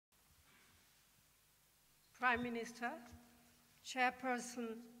Prime Minister,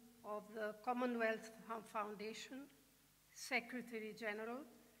 Chairperson of the Commonwealth Foundation, Secretary General,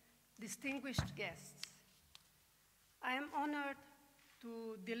 distinguished guests, I am honored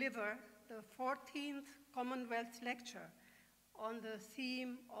to deliver the 14th Commonwealth Lecture on the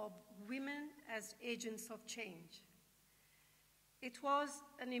theme of women as agents of change. It was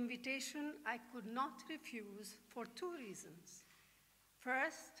an invitation I could not refuse for two reasons.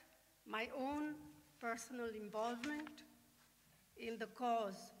 First, my own personal involvement in the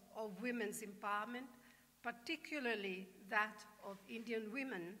cause of women's empowerment, particularly that of Indian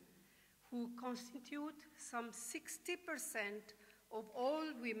women, who constitute some 60% of all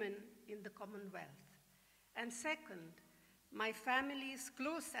women in the Commonwealth. And second, my family's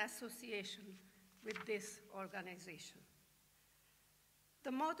close association with this organization.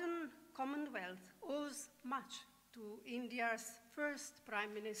 The modern Commonwealth owes much to India's first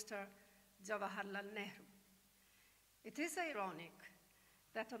Prime Minister, Jawaharlal Nehru. It is ironic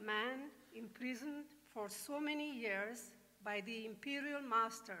that a man imprisoned for so many years by the imperial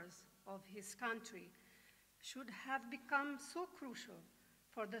masters of his country should have become so crucial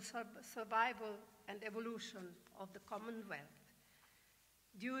for the survival and evolution of the Commonwealth.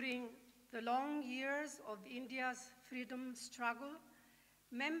 During the long years of India's freedom struggle,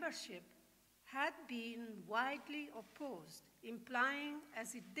 membership had been widely opposed, implying,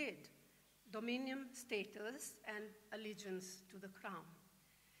 as it did, dominion status and allegiance to the crown.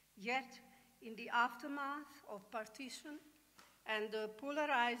 Yet, in the aftermath of partition and the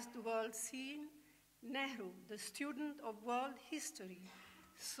polarized world scene, Nehru, the student of world history,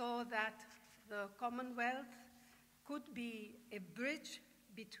 saw that the Commonwealth could be a bridge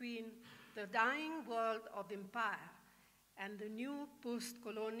between the dying world of empire and the new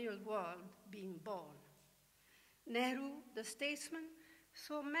post-colonial world being born. Nehru, the statesman,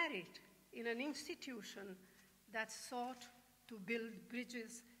 saw merit in an institution that sought to build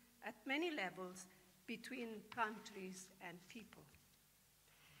bridges at many levels between countries and people.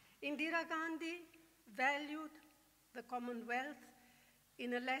 Indira Gandhi valued the Commonwealth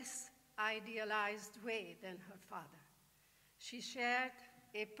in a less idealized way than her father. She shared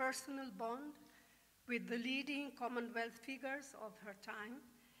a personal bond with the leading Commonwealth figures of her time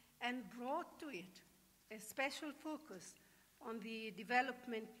and brought to it a special focus on the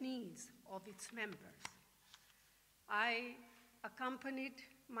development needs of its members. I accompanied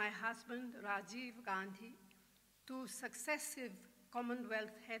my husband, Rajiv Gandhi, to successive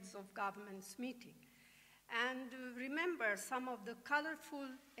Commonwealth heads of governments meeting and remember some of the colorful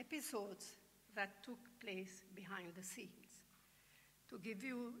episodes that took place behind the scenes. To give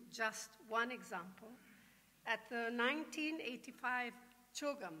you just one example, at the 1985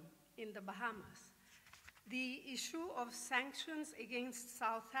 CHOGM in the Bahamas, the issue of sanctions against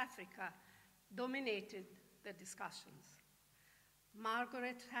South Africa dominated the discussions.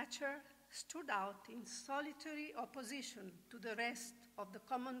 Margaret Thatcher stood out in solitary opposition to the rest of the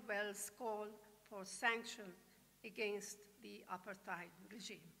Commonwealth's call for sanctions against the apartheid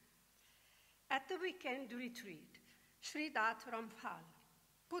regime. At the weekend retreat, Sridat Ramphal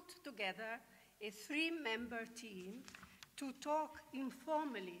put together a 3-member team to talk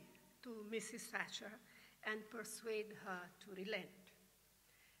informally to Mrs. Thatcher and persuade her to relent.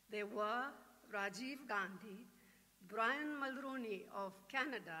 They were Rajiv Gandhi, Brian Mulroney of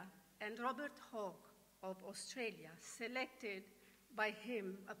Canada, and Robert Hawke of Australia, selected by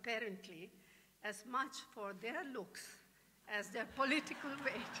him, apparently, as much for their looks as their political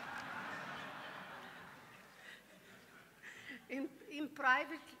weight. In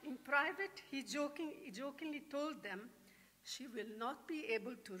private, he jokingly told them she will not be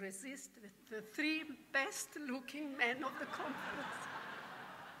able to resist the 3 best-looking men of the conference.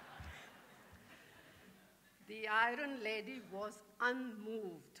 The Iron Lady was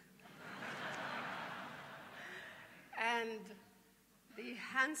unmoved. And the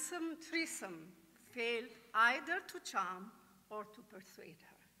handsome threesome failed either to charm or to persuade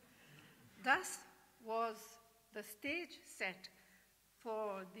her. Thus was the stage set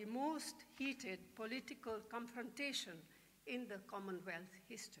for the most heated political confrontation in the Commonwealth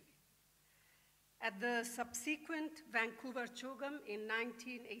history. At the subsequent Vancouver CHOGM in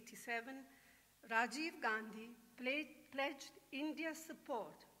 1987, Rajiv Gandhi pledged India's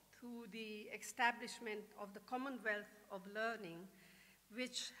support to the establishment of the Commonwealth of Learning,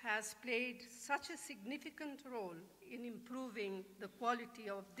 which has played such a significant role in improving the quality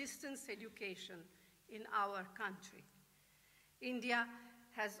of distance education in our country. India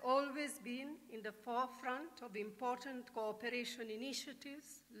has always been in the forefront of important cooperation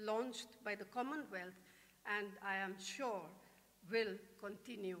initiatives launched by the Commonwealth, and I am sure will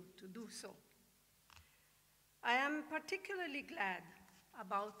continue to do so. I am particularly glad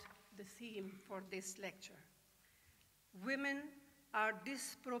about the theme for this lecture. Women are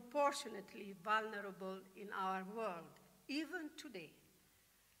disproportionately vulnerable in our world, even today.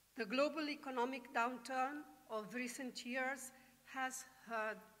 The global economic downturn of recent years has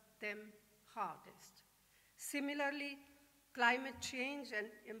hurt them hardest. Similarly, climate change and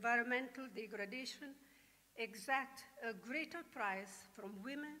environmental degradation exact a greater price from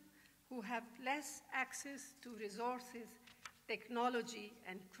women who have less access to resources, technology,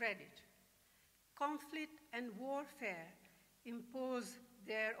 and credit. Conflict and warfare impose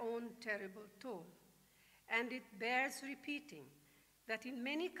their own terrible toll, and it bears repeating that in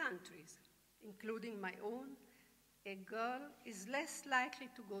many countries, including my own, a girl is less likely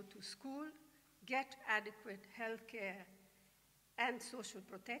to go to school, get adequate health care and social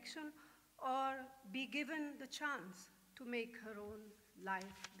protection, or be given the chance to make her own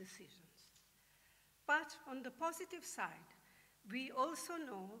life decisions. But on the positive side, we also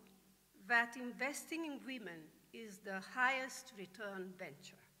know that investing in women is the highest return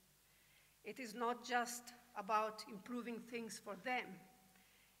venture. It is not just about improving things for them.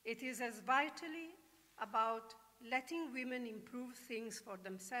 It is as vitally about letting women improve things for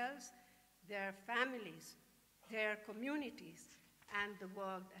themselves, their families, their communities, and the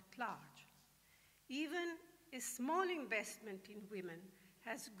world at large. Even a small investment in women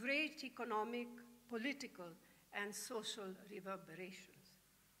has great economic, political, and social reverberations.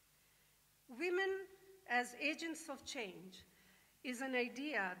 Women as agents of change is an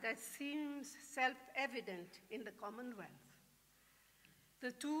idea that seems self-evident in the Commonwealth.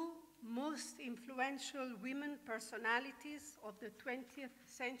 The two most influential women personalities of the 20th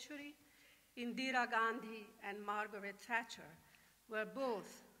century, Indira Gandhi and Margaret Thatcher, were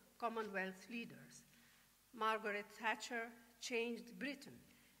both Commonwealth leaders. Margaret Thatcher changed Britain.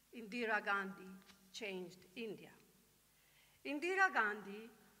 Indira Gandhi changed India. Indira Gandhi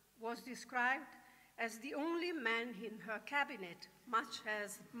was described as the only man in her cabinet, much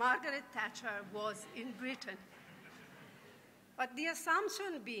as Margaret Thatcher was in Britain. But the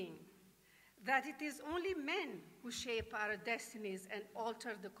assumption being that it is only men who shape our destinies and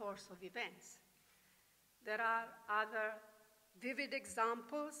alter the course of events. There are other vivid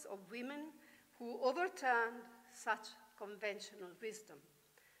examples of women who overturned such conventional wisdom.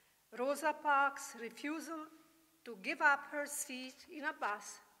 Rosa Parks' refusal to give up her seat in a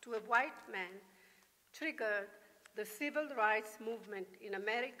bus to a white man triggered the civil rights movement in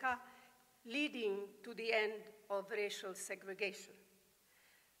America, leading to the end of racial segregation.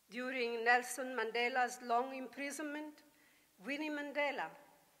 During Nelson Mandela's long imprisonment, Winnie Mandela,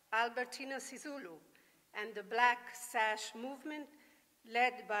 Albertina Sisulu, and the Black Sash movement,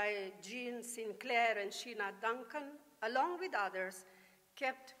 led by Jean Sinclair and Sheena Duncan, along with others,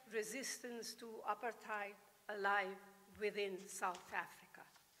 kept resistance to apartheid alive within South Africa.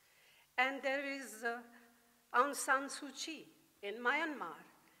 And there is Aung San Suu Kyi in Myanmar,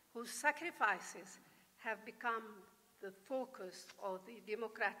 whose sacrifices have become the focus of the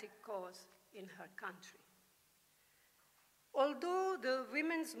democratic cause in her country. Although the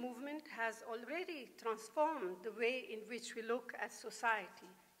women's movement has already transformed the way in which we look at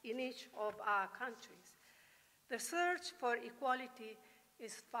society in each of our countries, the search for equality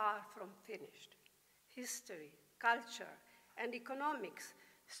is far from finished. History, culture, and economics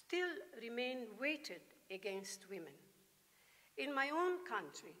still remain weighted against women. In my own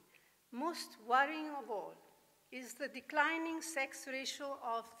country, most worrying of all is the declining sex ratio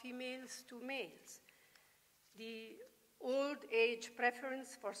of females to males. The old age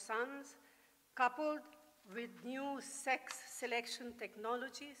preference for sons, coupled with new sex selection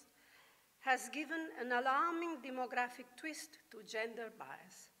technologies, has given an alarming demographic twist to gender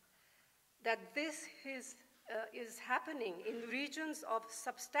bias. That this is happening in regions of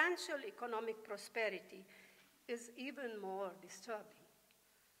substantial economic prosperity is even more disturbing.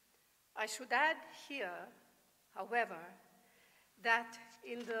 I should add here, however, that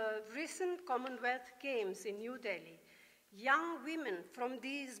in the recent Commonwealth Games in New Delhi, young women from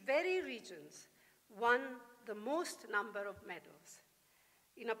these very regions won the most number of medals.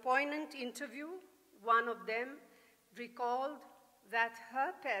 In a poignant interview, one of them recalled that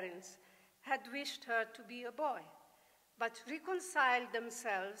her parents had wished her to be a boy, but reconciled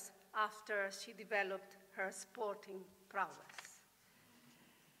themselves after she developed her sporting prowess.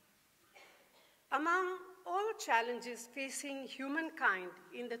 Among all challenges facing humankind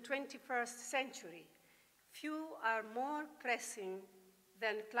in the 21st century, few are more pressing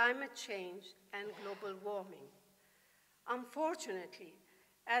than climate change and global warming. Unfortunately,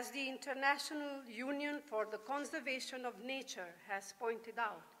 as the International Union for the Conservation of Nature has pointed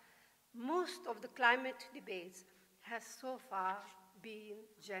out, most of the climate debates has so far been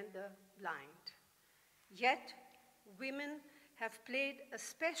gender blind. Yet, women have played a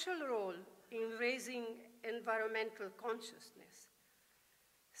special role in raising environmental consciousness.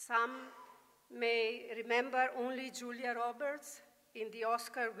 Some may remember only Julia Roberts in the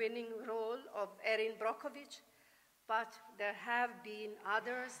Oscar-winning role of Erin Brockovich, but there have been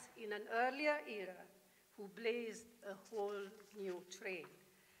others in an earlier era who blazed a whole new trail.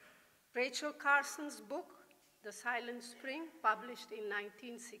 Rachel Carson's book, The Silent Spring, published in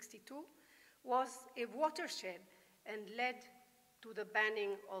 1962, was a watershed and led to the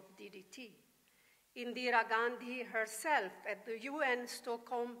banning of DDT. Indira Gandhi herself at the UN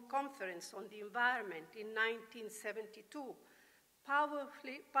Stockholm Conference on the Environment in 1972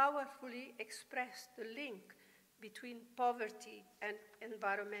 powerfully expressed the link between poverty and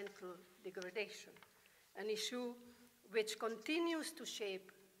environmental degradation, an issue which continues to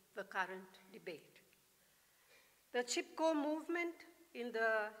shape the current debate. The Chipko movement in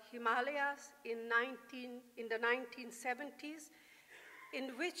the Himalayas in the 1970s,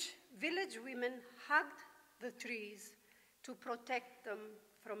 in which village women hugged the trees to protect them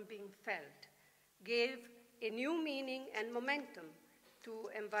from being felled, gave a new meaning and momentum to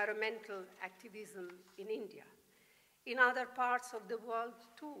environmental activism in India. In other parts of the world,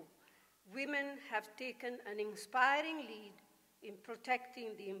 too, women have taken an inspiring lead in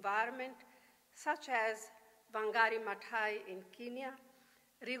protecting the environment, such as Wangari Maathai in Kenya,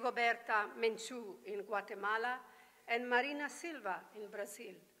 Rigoberta Menchú in Guatemala, and Marina Silva in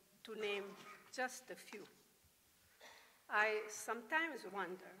Brazil, to name just a few. I sometimes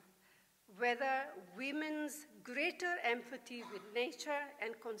wonder whether women's greater empathy with nature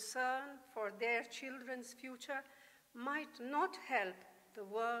and concern for their children's future might not help the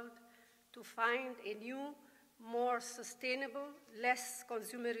world to find a new, more sustainable, less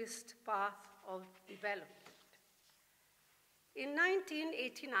consumerist path of development. In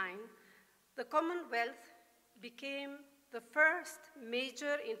 1989, the Commonwealth became the first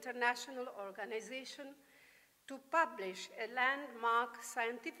major international organization to publish a landmark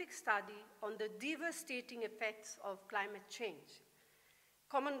scientific study on the devastating effects of climate change.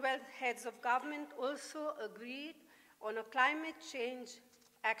 Commonwealth heads of government also agreed on a climate change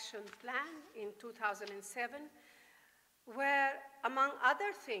action plan in 2007, where, among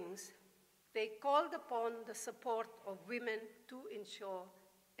other things, they called upon the support of women to ensure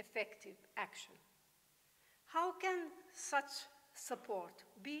effective action. How can such support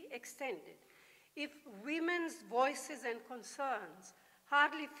be extended if women's voices and concerns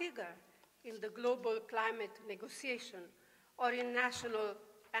hardly figure in the global climate negotiation or in national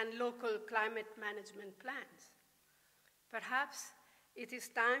and local climate management plans? Perhaps it is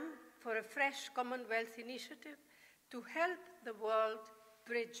time for a fresh Commonwealth initiative to help the world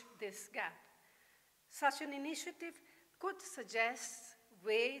bridge this gap. Such an initiative could suggest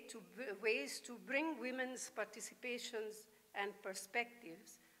ways to bring women's participations and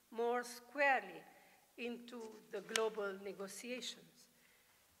perspectives more squarely into the global negotiations.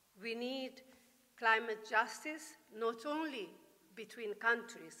 We need climate justice not only between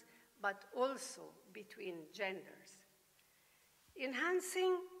countries, but also between genders.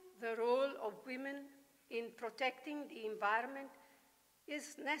 Enhancing the role of women in protecting the environment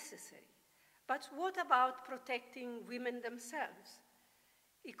is necessary. But what about protecting women themselves?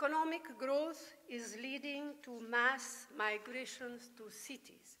 Economic growth is leading to mass migrations to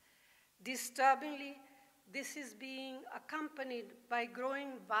cities. Disturbingly, this is being accompanied by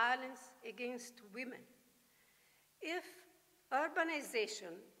growing violence against women. If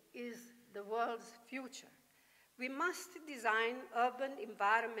urbanization is the world's future, we must design urban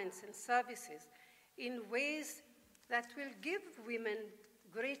environments and services in ways that will give women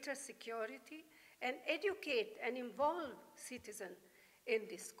greater security and educate and involve citizens in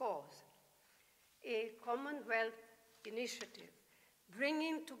this cause. A Commonwealth initiative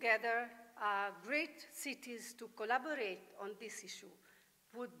bringing together great cities to collaborate on this issue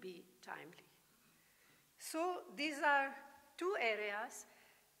would be timely. So these are two areas,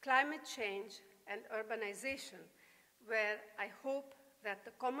 climate change and urbanization, where I hope that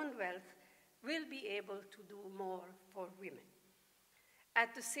the Commonwealth will be able to do more for women.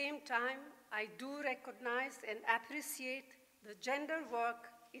 At the same time, I do recognize and appreciate the gender work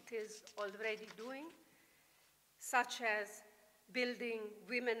it is already doing, such as building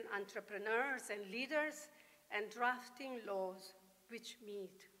women entrepreneurs and leaders and drafting laws which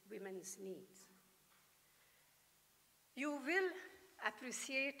meet women's needs. You will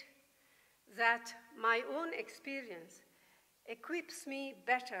appreciate that my own experience equips me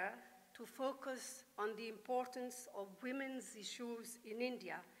better to focus on the importance of women's issues in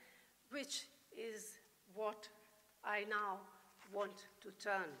India which is what I now want to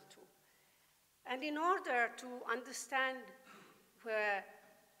turn to. And in order to understand where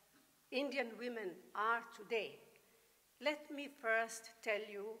Indian women are today, let me first tell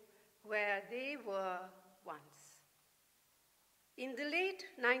you where they were once. In the late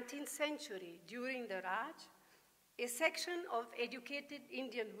 19th century, during the Raj, a section of educated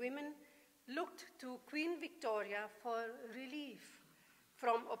Indian women looked to Queen Victoria for relief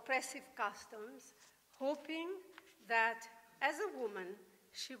from oppressive customs, hoping that as a woman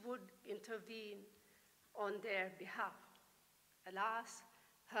she would intervene on their behalf. Alas,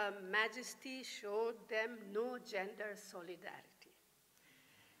 Her Majesty showed them no gender solidarity.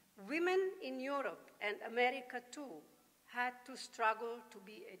 Women in Europe and America too had to struggle to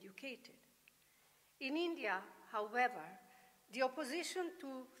be educated. In India, however, the opposition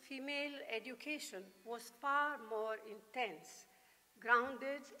to female education was far more intense,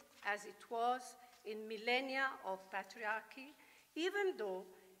 grounded as it was in millennia of patriarchy, even though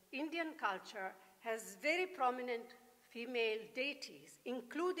Indian culture has very prominent female deities,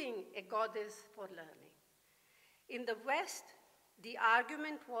 including a goddess for learning. In the West, the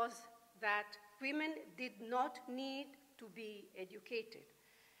argument was that women did not need to be educated.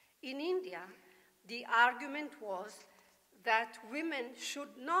 In India, the argument was that women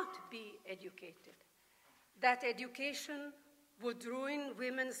should not be educated, that education would ruin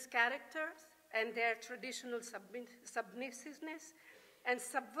women's characters and their traditional submissiveness and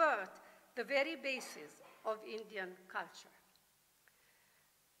subvert the very basis of Indian culture.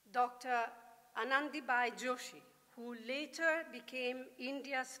 Dr. Anandibai Joshi, who later became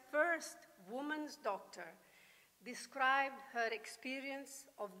India's first woman's doctor, described her experience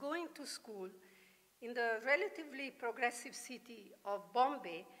of going to school in the relatively progressive city of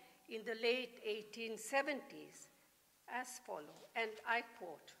Bombay in the late 1870s as follows, and I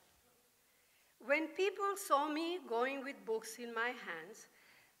quote, "When people saw me going with books in my hands,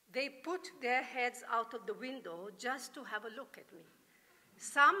 they put their heads out of the window just to have a look at me.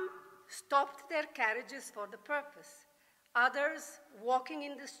 Some stopped their carriages for the purpose. Others, walking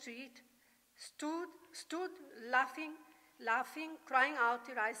in the street, stood laughing, crying out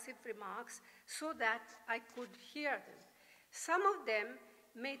derisive remarks so that I could hear them. Some of them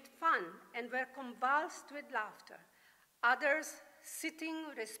made fun and were convulsed with laughter. Others,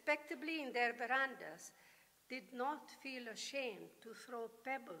 sitting respectably in their verandas, did not feel ashamed to throw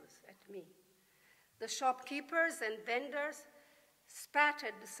pebbles at me. The shopkeepers and vendors spat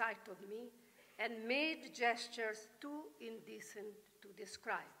at the sight of me and made gestures too indecent to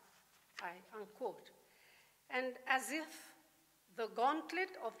describe." I unquote. And as if the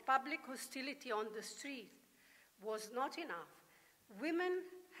gauntlet of public hostility on the street was not enough, women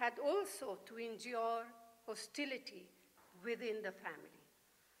had also to endure hostility within the family.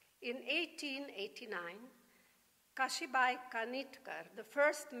 In 1889, Kashibai Kanitkar, the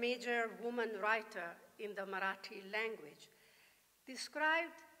first major woman writer in the Marathi language,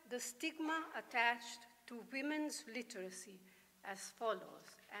 described the stigma attached to women's literacy as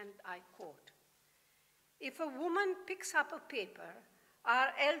follows, and I quote, "If a woman picks up a paper,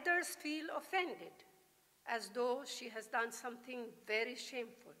 our elders feel offended, as though she has done something very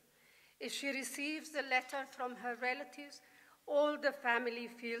shameful. If she receives a letter from her relatives, all the family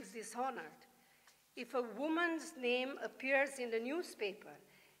feels dishonored. If a woman's name appears in the newspaper,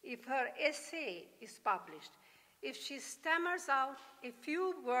 if her essay is published, if she stammers out a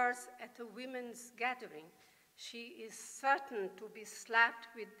few words at a women's gathering, she is certain to be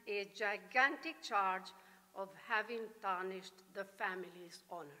slapped with a gigantic charge of having tarnished the family's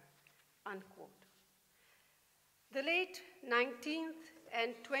honor," unquote. The late 19th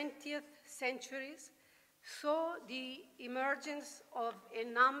and 20th centuries saw the emergence of a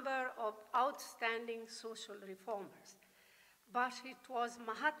number of outstanding social reformers, but it was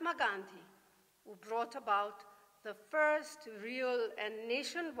Mahatma Gandhi who brought about the first real and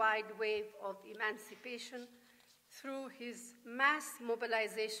nationwide wave of emancipation through his mass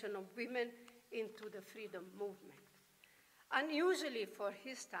mobilization of women into the freedom movement. Unusually for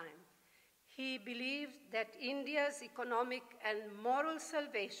his time, he believed that India's economic and moral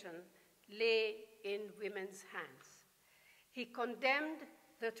salvation lay in women's hands. He condemned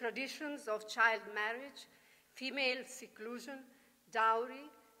the traditions of child marriage, female seclusion,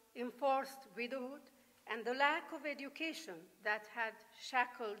 dowry, enforced widowhood, and the lack of education that had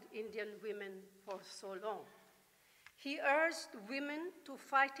shackled Indian women for so long. He urged women to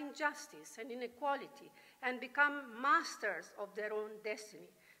fight injustice and inequality and become masters of their own destiny.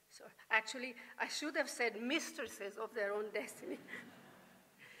 So actually, I should have said mistresses of their own destiny.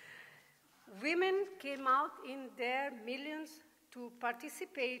 Women came out in their millions to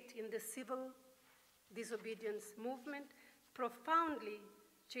participate in the civil disobedience movement, profoundly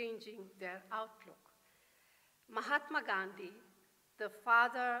changing their outlook. Mahatma Gandhi, the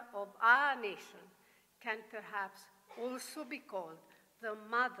father of our nation, can perhaps also be called the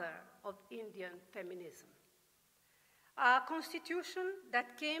mother of Indian feminism. Our constitution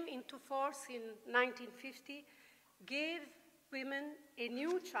that came into force in 1950 gave women a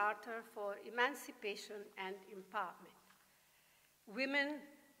new charter for emancipation and empowerment. Women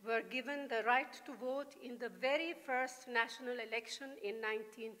were given the right to vote in the very first national election in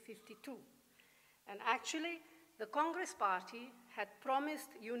 1952. And actually, the Congress Party had promised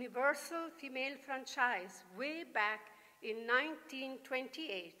universal female franchise way back in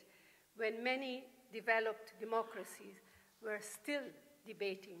 1928, when many developed democracies were still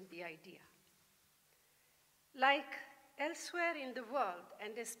debating the idea. Like elsewhere in the world,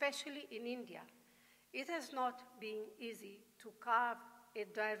 and especially in India, it has not been easy to carve a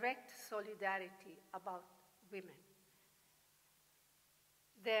direct solidarity about women.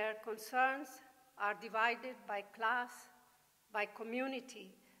 Their concerns are divided by class, by community,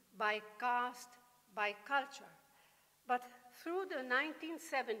 by caste, by culture. But through the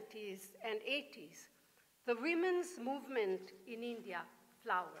 1970s and 80s, the women's movement in India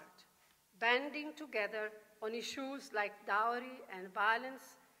flowered, banding together on issues like dowry and violence,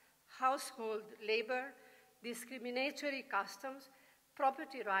 household labor, discriminatory customs,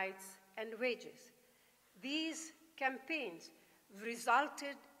 property rights, and wages. These campaigns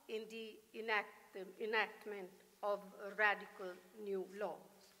resulted in the enactment of radical new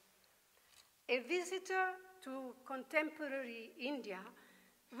laws. A visitor to contemporary India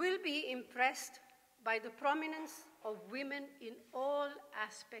will be impressed by the prominence of women in all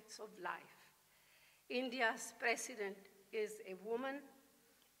aspects of life. India's president is a woman,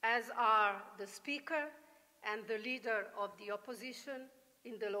 as are the speaker and the leader of the opposition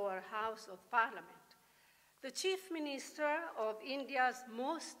in the lower house of parliament. The chief minister of India's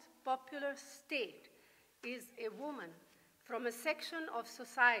most popular state is a woman from a section of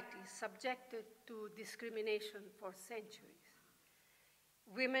society subjected to discrimination for centuries.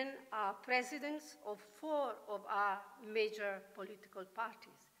 Women are presidents of 4 of our major political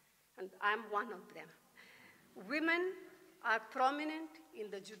parties, and I'm one of them. Women are prominent in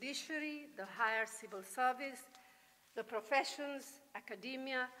the judiciary, the higher civil service, the professions,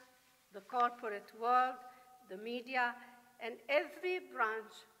 academia, the corporate world, the media, and every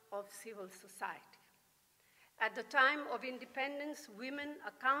branch of civil society. At the time of independence, women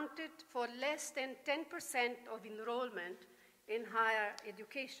accounted for less than 10% of enrollment in higher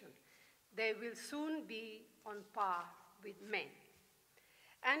education. They will soon be on par with men.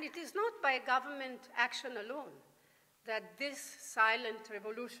 And it is not by government action alone that this silent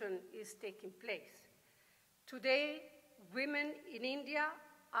revolution is taking place. Today, women in India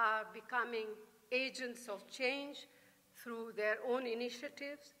are becoming agents of change through their own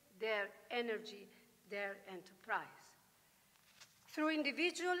initiatives, their energy, their enterprise. Through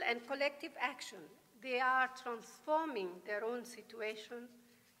individual and collective action, they are transforming their own situation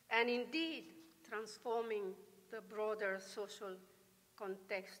and indeed transforming the broader social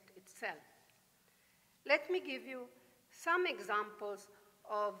context itself. Let me give you some examples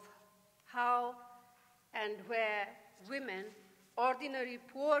of how and where women, ordinary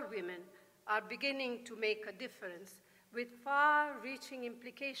poor women, are beginning to make a difference with far-reaching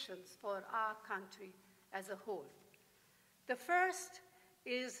implications for our country as a whole. The first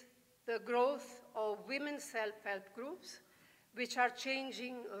is the growth of women's self-help groups, which are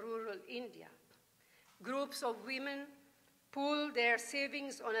changing rural India. Groups of women pool their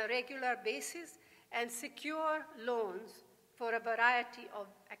savings on a regular basis and secure loans for a variety of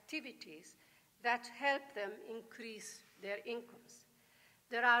activities that help them increase their incomes.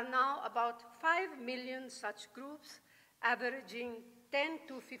 There are now about 5 million such groups, averaging 10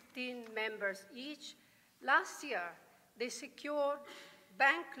 to 15 members each. Last year, they secured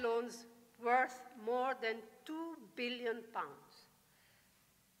bank loans worth more than £2 billion.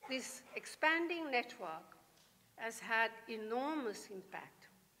 This expanding network has had enormous impact.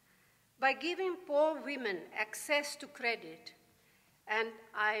 By giving poor women access to credit, and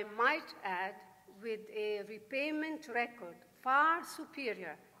I might add, with a repayment record far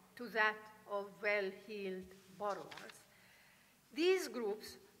superior to that of well-heeled borrowers, these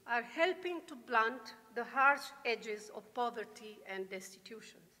groups are helping to blunt the harsh edges of poverty and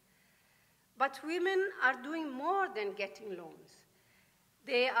destitution. But women are doing more than getting loans.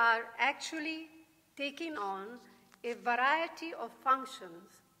 They are actually taking on a variety of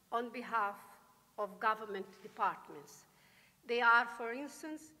functions on behalf of government departments. They are, for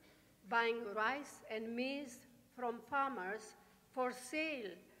instance, buying rice and maize from farmers for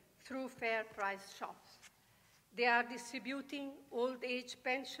sale through fair price shops. They are distributing old age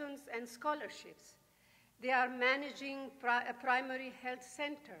pensions and scholarships. They are managing primary health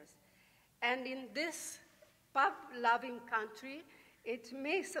centers. And in this pub-loving country, it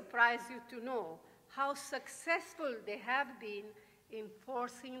may surprise you to know how successful they have been in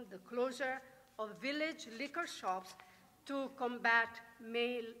forcing the closure of village liquor shops to combat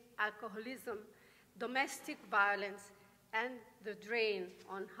male alcoholism, domestic violence, and the drain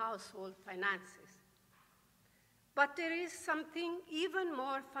on household finances. But there is something even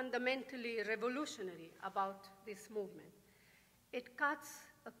more fundamentally revolutionary about this movement. It cuts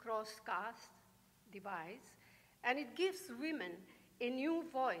across caste divides, and it gives women a new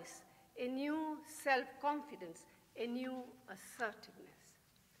voice, a new self-confidence, a new assertiveness.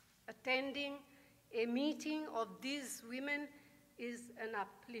 Attending a meeting of these women is an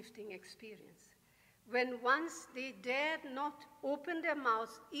uplifting experience. When once they dared not open their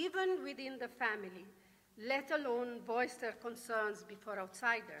mouths, even within the family, let alone voice their concerns before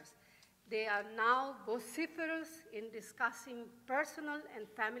outsiders, they are now vociferous in discussing personal and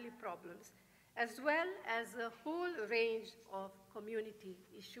family problems, as well as a whole range of community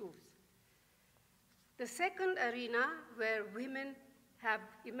issues. The second arena where women have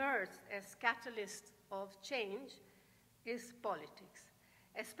emerged as catalysts of change is politics,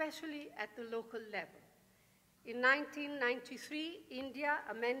 especially at the local level. In 1993, India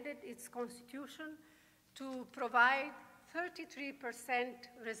amended its constitution to provide 33%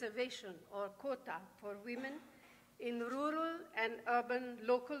 reservation or quota for women in rural and urban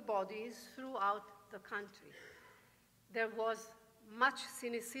local bodies throughout the country. There was much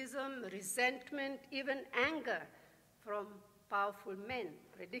cynicism, resentment, even anger from powerful men,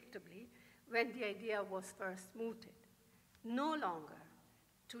 predictably, when the idea was first mooted. No longer.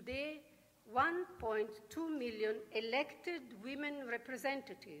 Today, 1.2 million elected women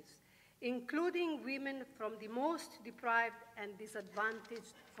representatives, including women from the most deprived and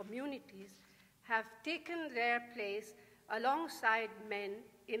disadvantaged communities, have taken their place alongside men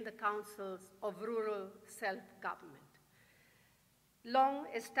in the councils of rural self-government.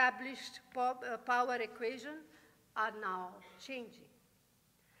 Long-established power equations are now changing.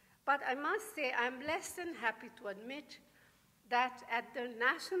 But I must say I'm less than happy to admit that at the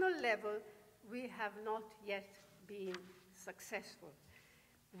national level, we have not yet been successful.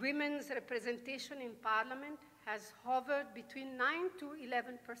 Women's representation in Parliament has hovered between 9 to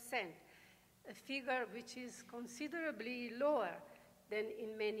 11%, a figure which is considerably lower than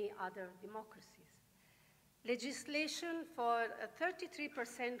in many other democracies. Legislation for a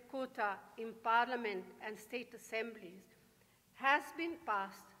 33% quota in Parliament and state assemblies has been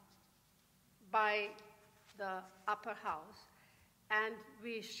passed by the upper house, and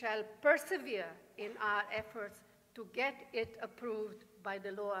we shall persevere in our efforts to get it approved by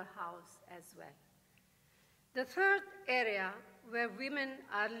the lower house as well. The third area where women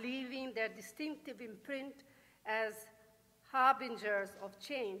are leaving their distinctive imprint as harbingers of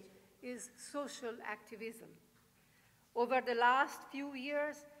change is social activism. Over the last few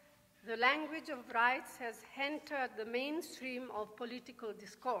years, the language of rights has entered the mainstream of political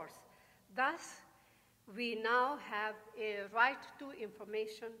discourse. Thus, we now have a right to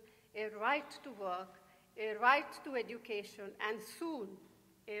information, a right to work, a right to education, and soon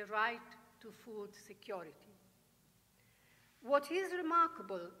a right to food security. What is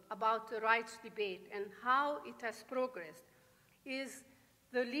remarkable about the rights debate and how it has progressed is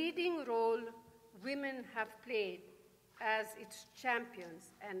the leading role women have played as its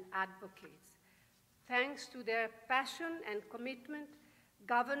champions and advocates. Thanks to their passion and commitment,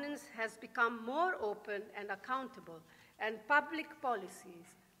 governance has become more open and accountable, and public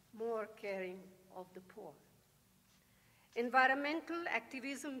policies more caring of the poor. Environmental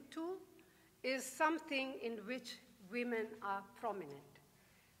activism, too, is something in which women are prominent.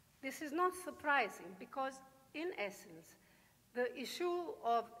 This is not surprising because, in essence, the issue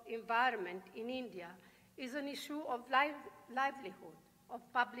of environment in India is an issue of livelihood, of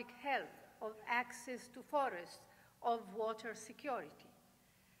public health, of access to forests, of water security.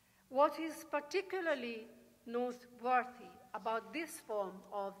 What is particularly noteworthy about this form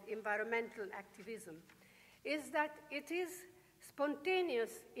of environmental activism is that it is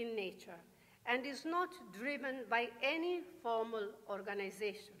spontaneous in nature and is not driven by any formal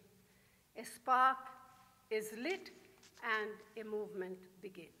organization. A spark is lit and a movement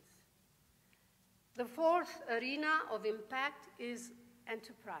begins. The fourth arena of impact is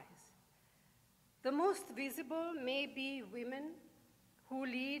enterprise. The most visible may be women who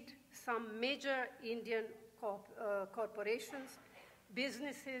lead some major Indian corporations,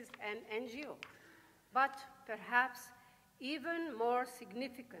 businesses, and NGOs. But perhaps Even more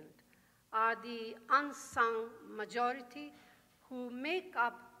significant are the unsung majority who make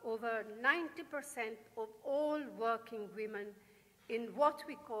up over 90% of all working women in what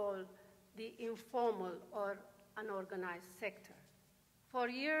we call the informal or unorganized sector. For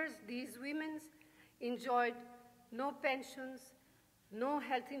years, these women enjoyed no pensions, no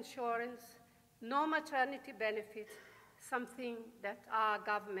health insurance, no maternity benefits, something that our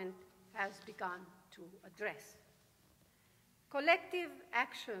government has begun to address. Collective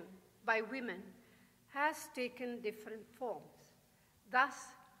action by women has taken different forms. Thus,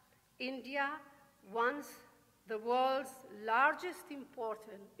 India, once the world's largest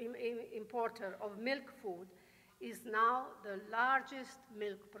importer of milk food, is now the largest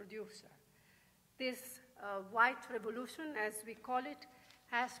milk producer. This white revolution, as we call it,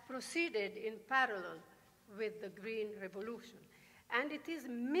 has proceeded in parallel with the Green Revolution. And it is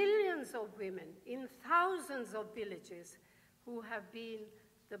millions of women in thousands of villages who have been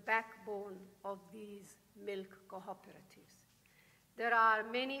the backbone of these milk cooperatives. There are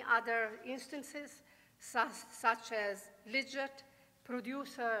many other instances, such as Lidget,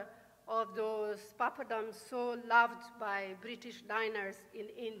 producer of those papadums so loved by British diners in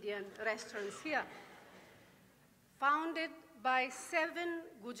Indian restaurants here. Founded by 7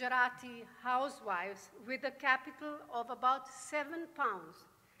 Gujarati housewives with a capital of about £7,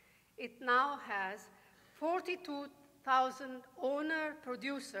 it now has 42,000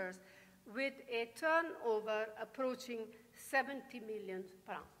 owner-producers with a turnover approaching £70 million.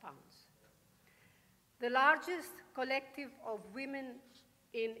 The largest collective of women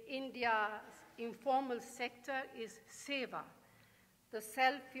in India's informal sector is SEVA, the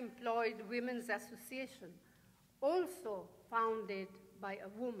Self-Employed Women's Association, also founded by a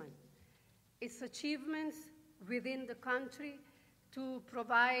woman. Its achievements within the country to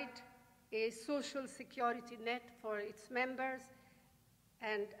provide a social security net for its members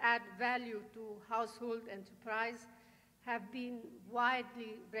and add value to household enterprise have been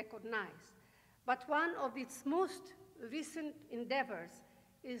widely recognized. But one of its most recent endeavors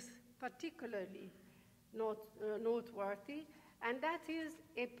is particularly noteworthy, and that is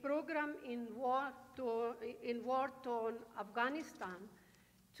a program in war-torn Afghanistan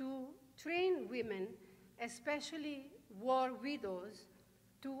to train women, especially war widows,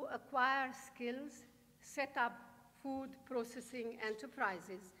 to acquire skills, set up food processing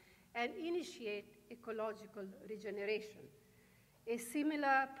enterprises, and initiate ecological regeneration. A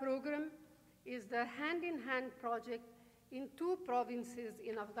similar program is the hand-in-hand project in 2 provinces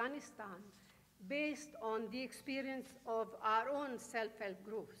in Afghanistan based on the experience of our own self-help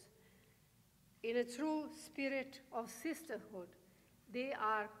groups. In a true spirit of sisterhood, they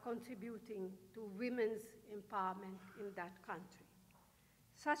are contributing to women's empowerment in that country.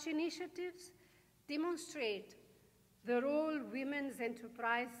 Such initiatives demonstrate the role women's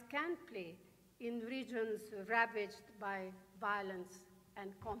enterprise can play in regions ravaged by violence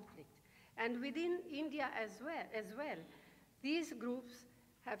and conflict. And within India as well, these groups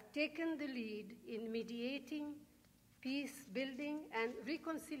have taken the lead in mediating, peace building, and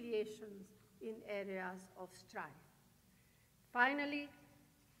reconciliations in areas of strife. Finally,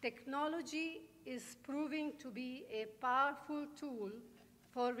 technology is proving to be a powerful tool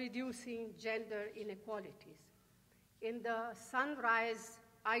for reducing gender inequalities. In the Sunrise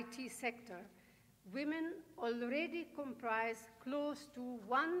IT sector, women already comprise close to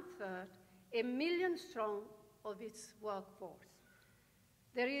 1/3, 1 million strong, of its workforce.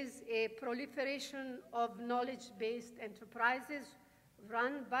 There is a proliferation of knowledge-based enterprises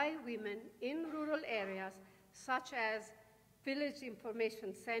run by women in rural areas, such as village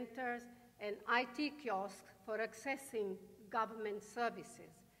information centers and IT kiosks for accessing government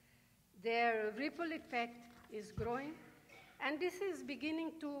services. Their ripple effect is growing, and this is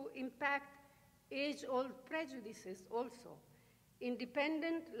beginning to impact age-old prejudices also.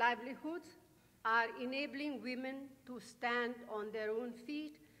 Independent livelihoods are enabling women to stand on their own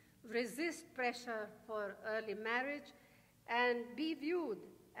feet, resist pressure for early marriage, and be viewed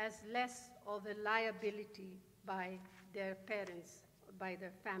as less of a liability by their parents, by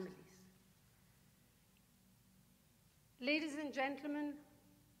their families. Ladies and gentlemen,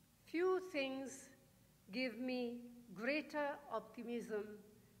 few things give me greater optimism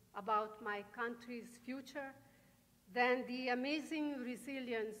about my country's future than the amazing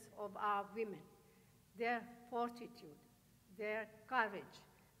resilience of our women, their fortitude, their courage,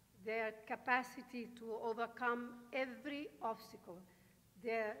 their capacity to overcome every obstacle,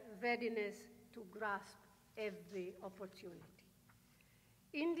 their readiness to grasp every opportunity.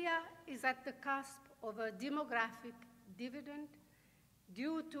 India is at the cusp of a demographic dividend.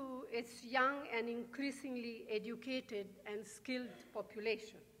 due to its young and increasingly educated and skilled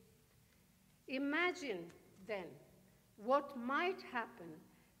population. Imagine, then, what might happen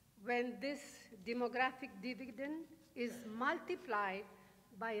when this demographic dividend is multiplied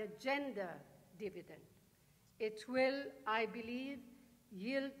by a gender dividend. It will, I believe,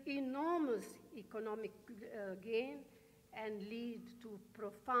 yield enormous economic gain and lead to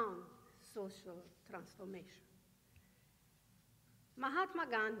profound social transformation. Mahatma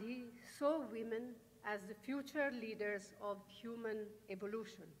Gandhi saw women as the future leaders of human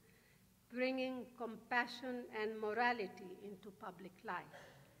evolution, bringing compassion and morality into public life.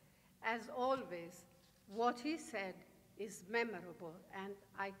 As always, what he said is memorable, and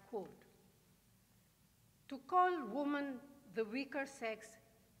I quote, "To call woman the weaker sex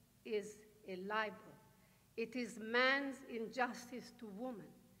is a libel. It is man's injustice to woman.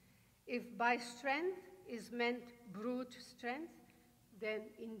 If by strength is meant brute strength, then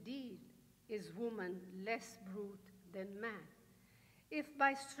indeed is woman less brute than man. If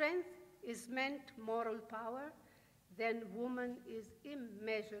by strength is meant moral power, then woman is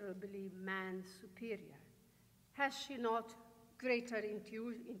immeasurably man's superior. Has she not greater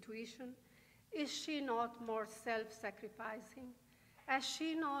intuition? Is she not more self-sacrificing? Has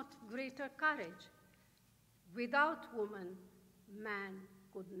she not greater courage? Without woman, man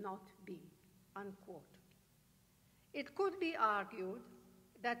could not be," unquote. It could be argued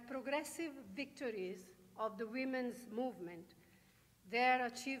that progressive victories of the women's movement, their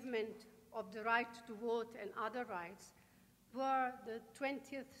achievement of the right to vote and other rights, were the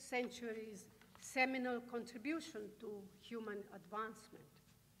 20th century's seminal contribution to human advancement.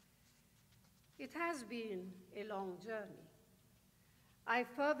 It has been a long journey. I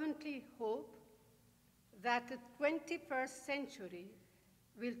fervently hope that the 21st century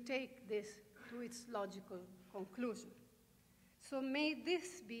will take this to its logical conclusion. So may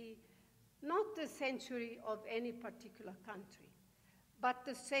this be not the century of any particular country, but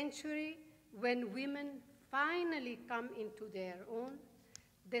the century when women finally come into their own,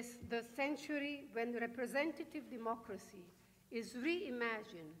 the century when representative democracy is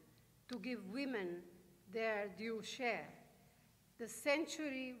reimagined to give women their due share, the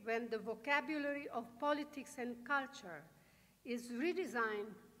century when the vocabulary of politics and culture is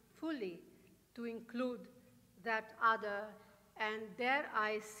redesigned fully to include that other and, dare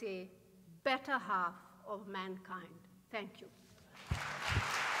I say, better half of mankind. Thank you.